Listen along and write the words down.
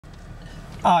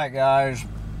Hi guys.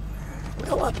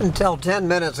 Well, up until 10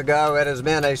 minutes ago, it has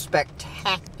been a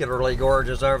spectacularly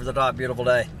gorgeous, over-the-top beautiful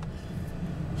day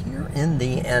here in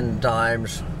the end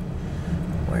times,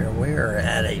 where we're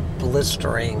at a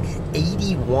blistering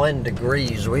 81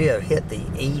 degrees. We have hit the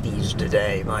 80s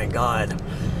today, my God.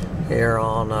 Here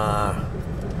on,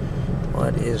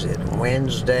 what is it,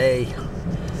 Wednesday,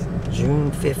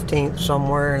 June 15th,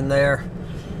 somewhere in there,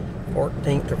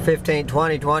 14th or 15th,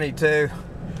 2022.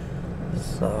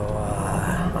 So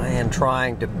I am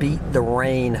trying to beat the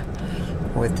rain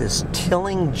with this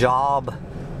tilling job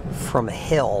from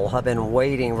hell. I've been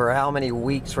waiting for how many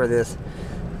weeks for this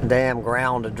damn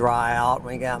ground to dry out.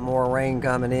 We got more rain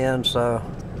coming in, so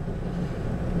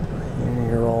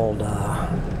your old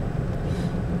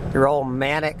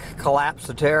Manic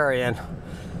Collapsitarian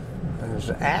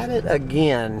is at it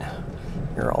again.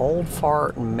 Your old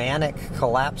fart Manic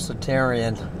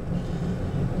Collapsitarian.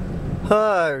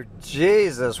 Oh,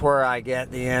 Jesus, where I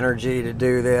get the energy to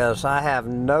do this. I have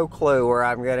no clue where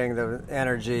I'm getting the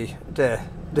energy to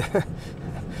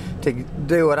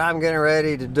do what I'm getting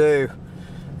ready to do.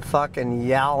 Fucking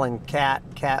yowling cat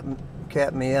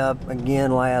kept me up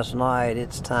again last night.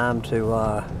 It's time to,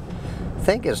 I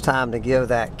think it's time to give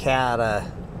that cat a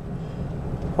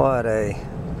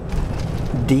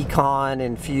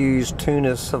decon-infused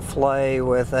tuna souffle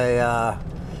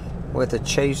with a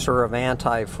chaser of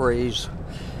antifreeze.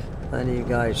 What do you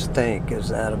guys think? Would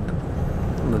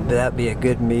that be a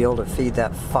good meal to feed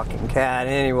that fucking cat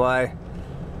anyway?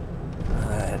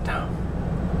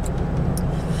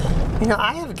 You know,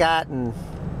 I have gotten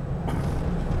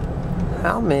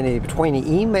how many, between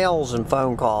emails and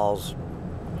phone calls,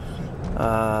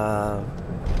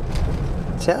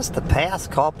 just the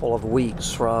past couple of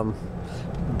weeks from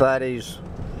buddies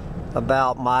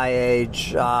about my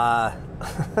age,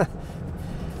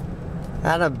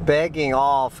 kind of begging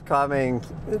off coming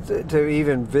to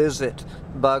even visit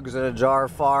Bugs in a Jar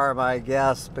Farm, I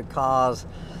guess, because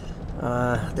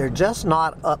they're just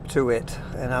not up to it.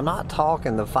 And I'm not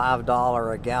talking the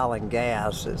 $5 a gallon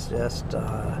gas. It's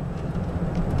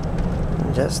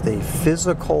just the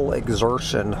physical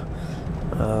exertion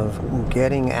of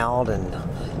getting out and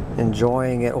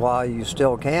enjoying it while you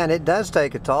still can. It does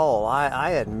take a toll,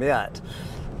 I admit.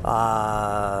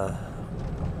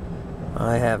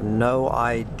 I have no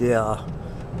idea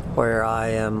where I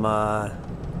am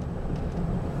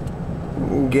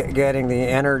getting the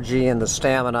energy and the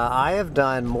stamina. I have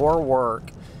done more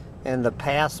work in the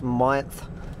past month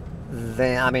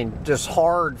than, just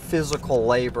hard physical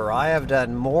labor. I have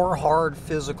done more hard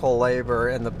physical labor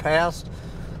in the past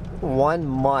 1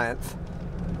 month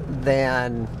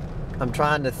than, I'm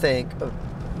trying to think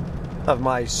of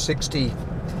my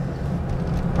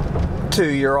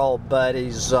 62-year-old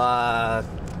buddies. You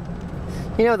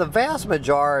know, the vast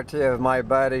majority of my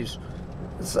buddies,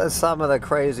 some of the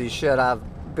crazy shit I've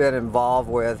been involved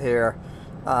with here,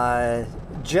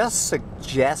 just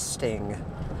suggesting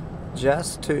the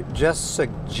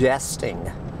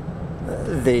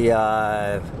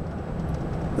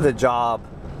job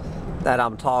that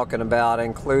I'm talking about,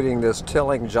 including this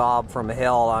tilling job from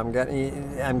hell I'm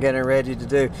getting ready to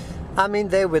do. I mean,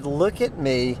 they would look at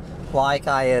me like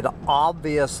I had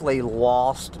obviously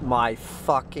lost my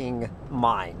fucking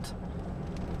mind.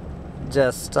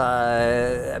 Just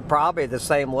probably the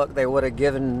same look they would have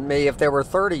given me if they were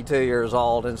 32 years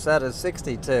old instead of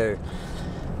 62.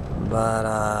 But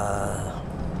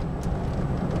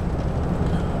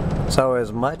so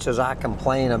as much as I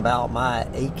complain about my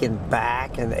aching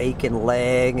back and aching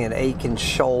leg and aching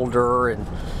shoulder and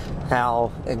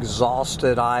how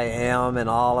exhausted I am and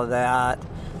all of that,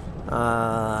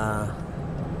 I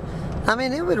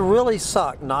mean, it would really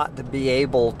suck not to be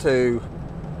able to,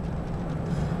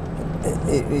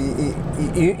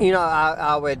 you know,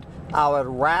 I would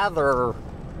rather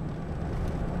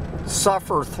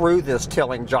suffer through this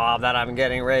tilling job that I'm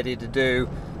getting ready to do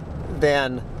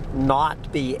than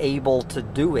not be able to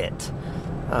do it.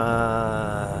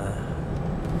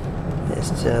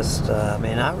 It's just, I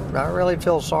mean, I really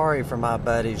feel sorry for my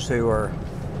buddies who are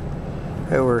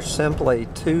simply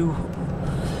too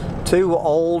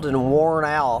old and worn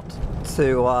out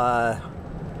to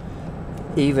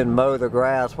even mow the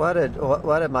grass. What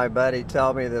did my buddy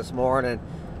tell me this morning?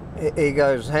 He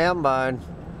goes, Hambone,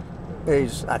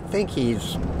 I think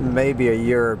he's maybe a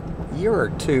year or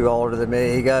two older than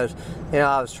me. He goes, you know,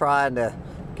 I was trying to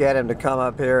get him to come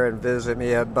up here and visit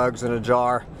me at Bugs in a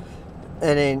Jar,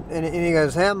 and he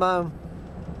goes, Hambone,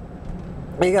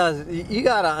 he goes, you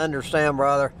got to understand,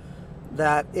 brother,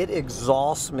 that it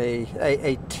exhausts me.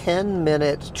 A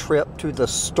 10-minute trip to the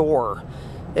store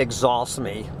exhausts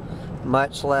me.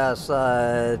 much less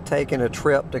taking a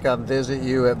trip to come visit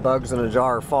you at Bugs in a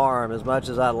Jar Farm, as much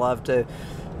as I'd love to.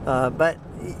 But,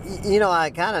 you know, I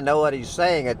kind of know what he's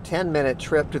saying. A 10-minute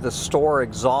trip to the store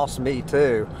exhausts me,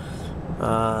 too.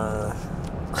 I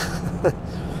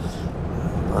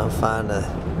find a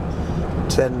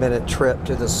 10-minute trip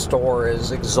to the store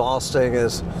as exhausting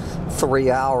as 3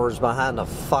 hours behind a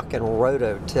fucking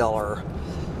rototiller.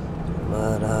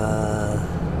 But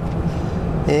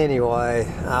anyway,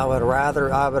 I would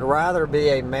rather be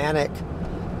a manic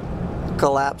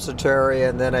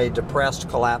collapsitarian than a depressed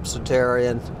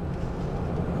collapsitarian.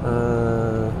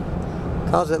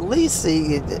 Because at least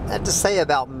I have to say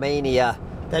about mania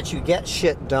that you get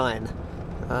shit done.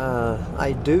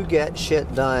 I do get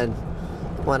shit done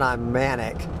when I'm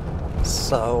manic,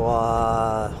 so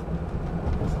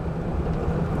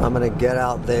I'm gonna get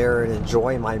out there and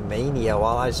enjoy my mania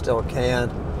while I still can.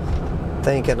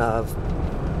 Thinking of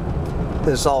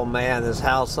this old man, this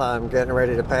house I'm getting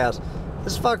ready to pass.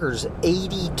 This fucker's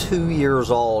 82 years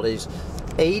old. He's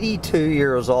 82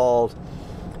 years old.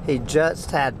 He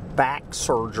just had back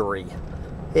surgery.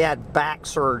 He had back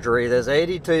surgery. This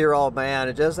 82-year-old man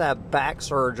had just had back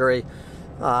surgery.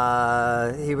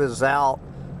 He was out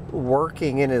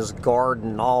working in his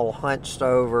garden, all hunched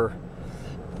over,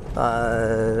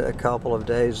 a couple of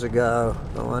days ago.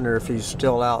 I wonder if he's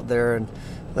still out there in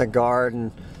the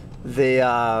garden.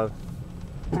 The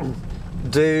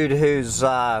dude who's,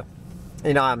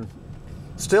 you know, I'm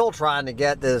still trying to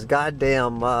get this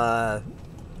goddamn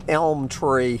elm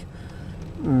tree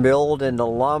milled into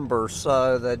lumber.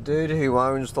 So the dude who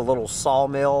owns the little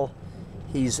sawmill,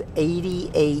 he's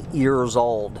 88 years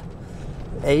old.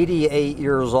 88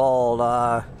 years old.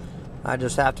 I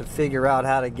just have to figure out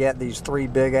how to get these 3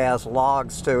 big ass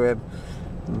logs to him.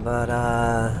 But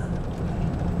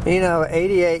you know,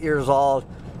 88 years old.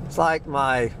 It's like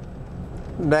my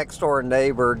next door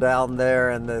neighbor down there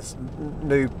in this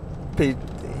new,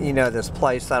 you know, this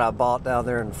place that I bought down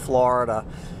there in Florida.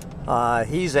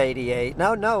 He's 88.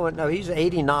 No, he's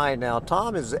 89 now.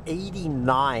 Tom is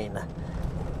 89.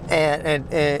 And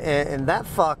that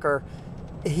fucker,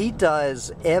 he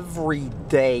does every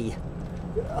day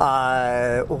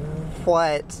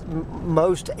what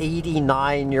most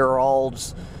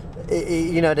 89-year-olds,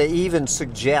 you know, to even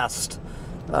suggest.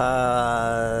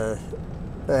 That,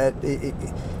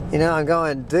 you know, I'm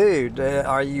going, dude,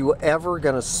 are you ever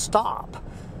going to stop?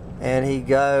 And he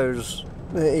goes,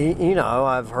 you know,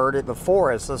 I've heard it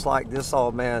before. It's just like this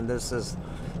old man. This is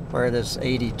where this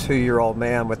 82-year-old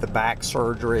man with the back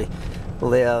surgery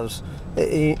lives.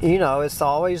 You know, it's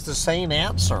always the same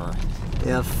answer.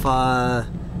 If I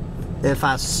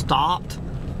stopped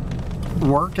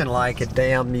working like a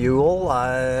damn mule,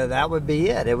 that would be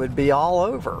it. It would be all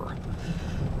over.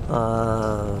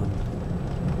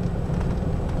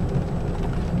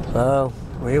 So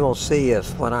we will see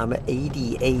if when I'm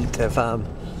 88, if I'm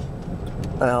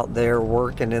out there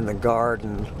working in the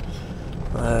garden.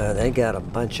 They got a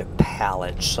bunch of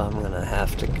pallets, so I'm gonna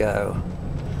have to go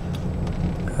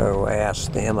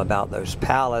ask them about those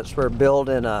pallets. We're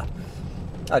building a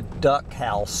duck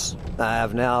house. I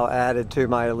have now added to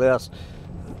my list.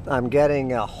 I'm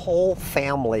getting a whole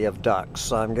family of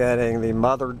ducks. I'm getting the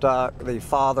mother duck, the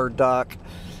father duck,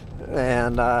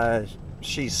 and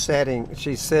she's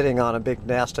sitting on a big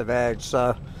nest of eggs.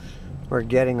 So we're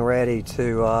getting ready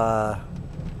to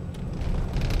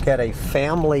get a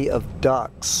family of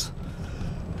ducks,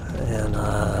 and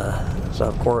so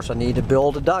of course I need to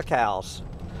build a duck house.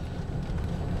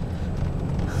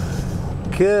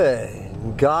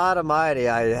 Good God Almighty!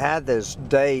 I had this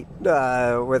date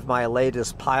with my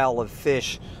latest pile of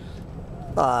fish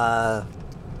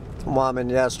woman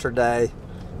yesterday.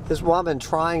 This woman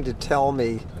trying to tell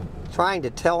me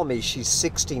she's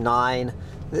 69.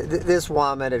 This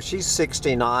woman, if she's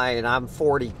 69 and I'm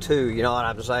 42, you know what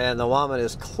I'm saying? The woman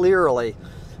is clearly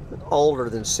older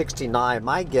than 69.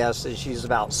 My guess is she's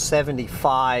about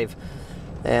 75.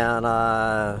 And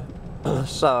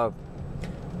so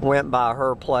went by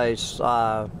her place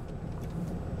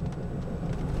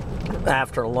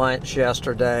after lunch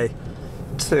yesterday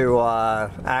to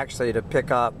actually to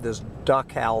pick up this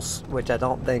duck house, which I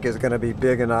don't think is going to be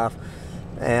big enough.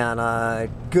 And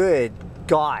good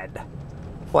God,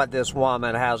 what this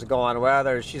woman has going.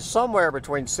 Whether she's somewhere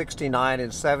between 69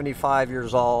 and 75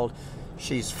 years old.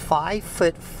 She's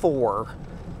 5'4".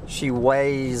 She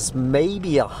weighs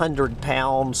maybe 100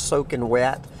 pounds soaking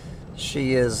wet.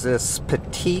 She is this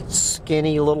petite,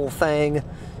 skinny little thing.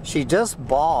 She just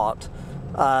bought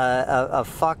a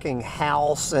fucking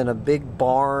house and a big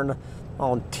barn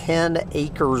on 10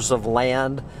 acres of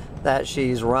land that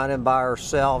she's running by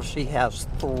herself. She has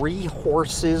 3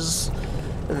 horses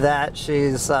that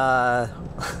she's so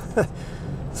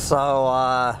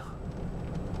I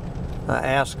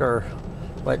asked her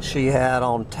what she had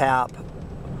on tap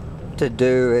to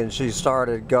do, and she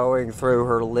started going through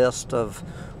her list of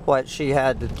what she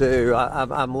had to do.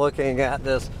 I'm looking at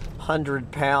this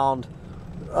 100-pound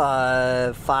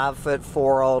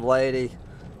 5'4" old lady,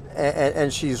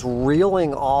 and she's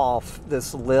reeling off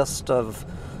this list of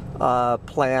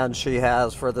plans she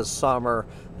has for the summer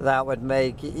that would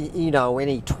make, you know,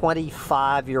 any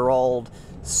 25-year-old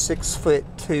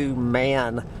 6'2"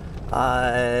 man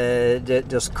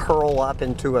just curl up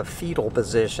into a fetal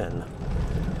position.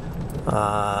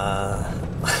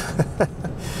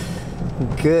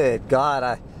 Good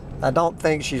God, I don't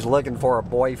think she's looking for a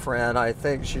boyfriend. I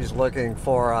think she's looking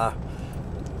for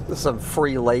some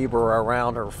free labor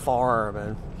around her farm,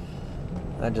 and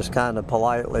I just kind of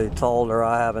politely told her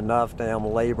I have enough damn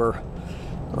labor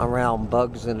around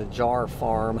Bugs in a Jar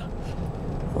farm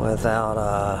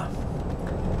without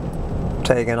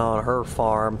taking on her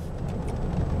farm.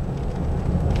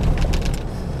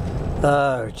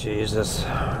 Oh, Jesus.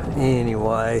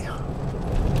 Anyway.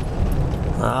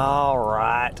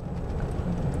 Alright.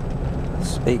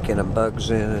 Speaking of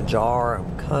Bugs in a Jar,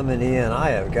 I'm coming in. I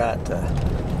have got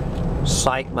to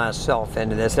psych myself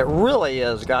into this. It really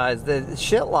is, guys. The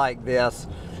shit like this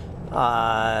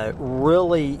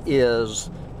really is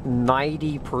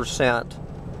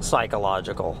 90%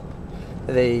 psychological.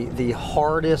 The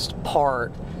hardest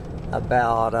part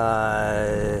about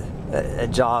a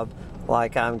job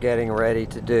like I'm getting ready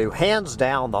to do, hands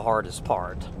down the hardest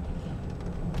part,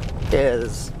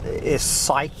 is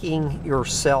psyching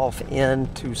yourself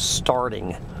into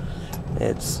starting.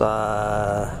 It's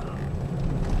the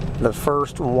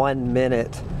first 1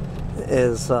 minute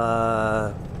is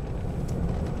the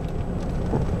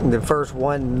first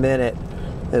 1 minute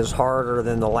is harder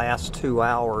than the last 2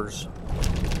 hours.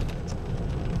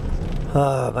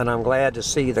 But I'm glad to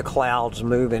see the clouds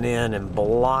moving in and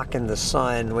blocking the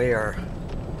sun. We are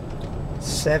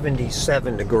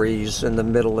 77 degrees in the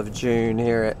middle of June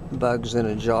here at Bugs in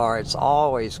a Jar. It's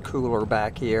always cooler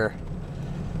back here.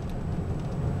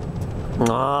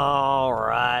 All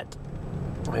right,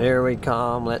 here we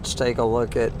come. Let's take a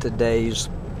look at today's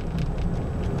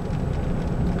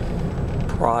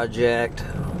project.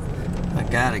 I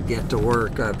gotta get to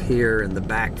work up here in the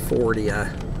back 40. I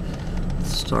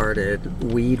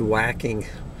started weed whacking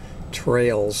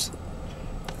trails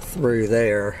through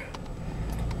there.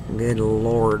 Good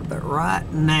Lord, but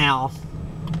right now,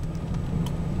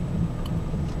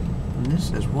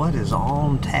 this is what is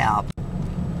on tap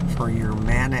for your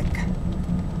Manic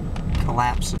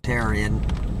Collapsitarian.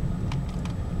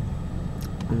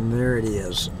 And there it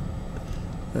is.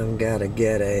 I've got to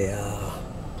get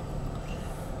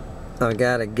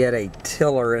a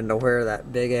tiller into where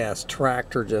that big ass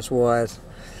tractor just was.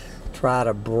 Try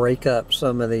to break up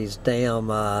some of these damn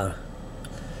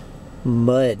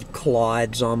mud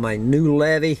clods on my new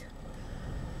levee.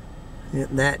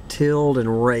 Get that tilled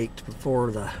and raked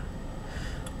before the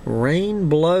rain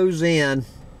blows in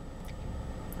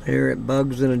here at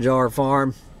Bugs in a Jar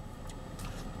farm.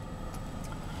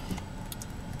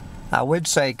 I would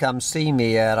say come see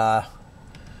me at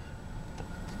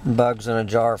Bugs in a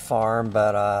Jar farm,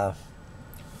 but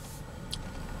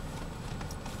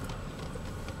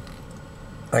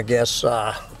I guess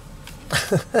I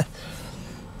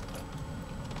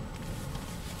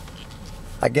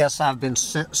guess I've been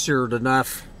censored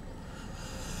enough.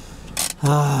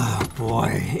 Oh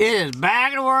boy, it is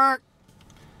back to work.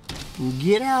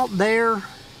 Get out there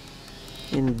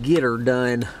and get her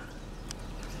done.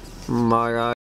 My God.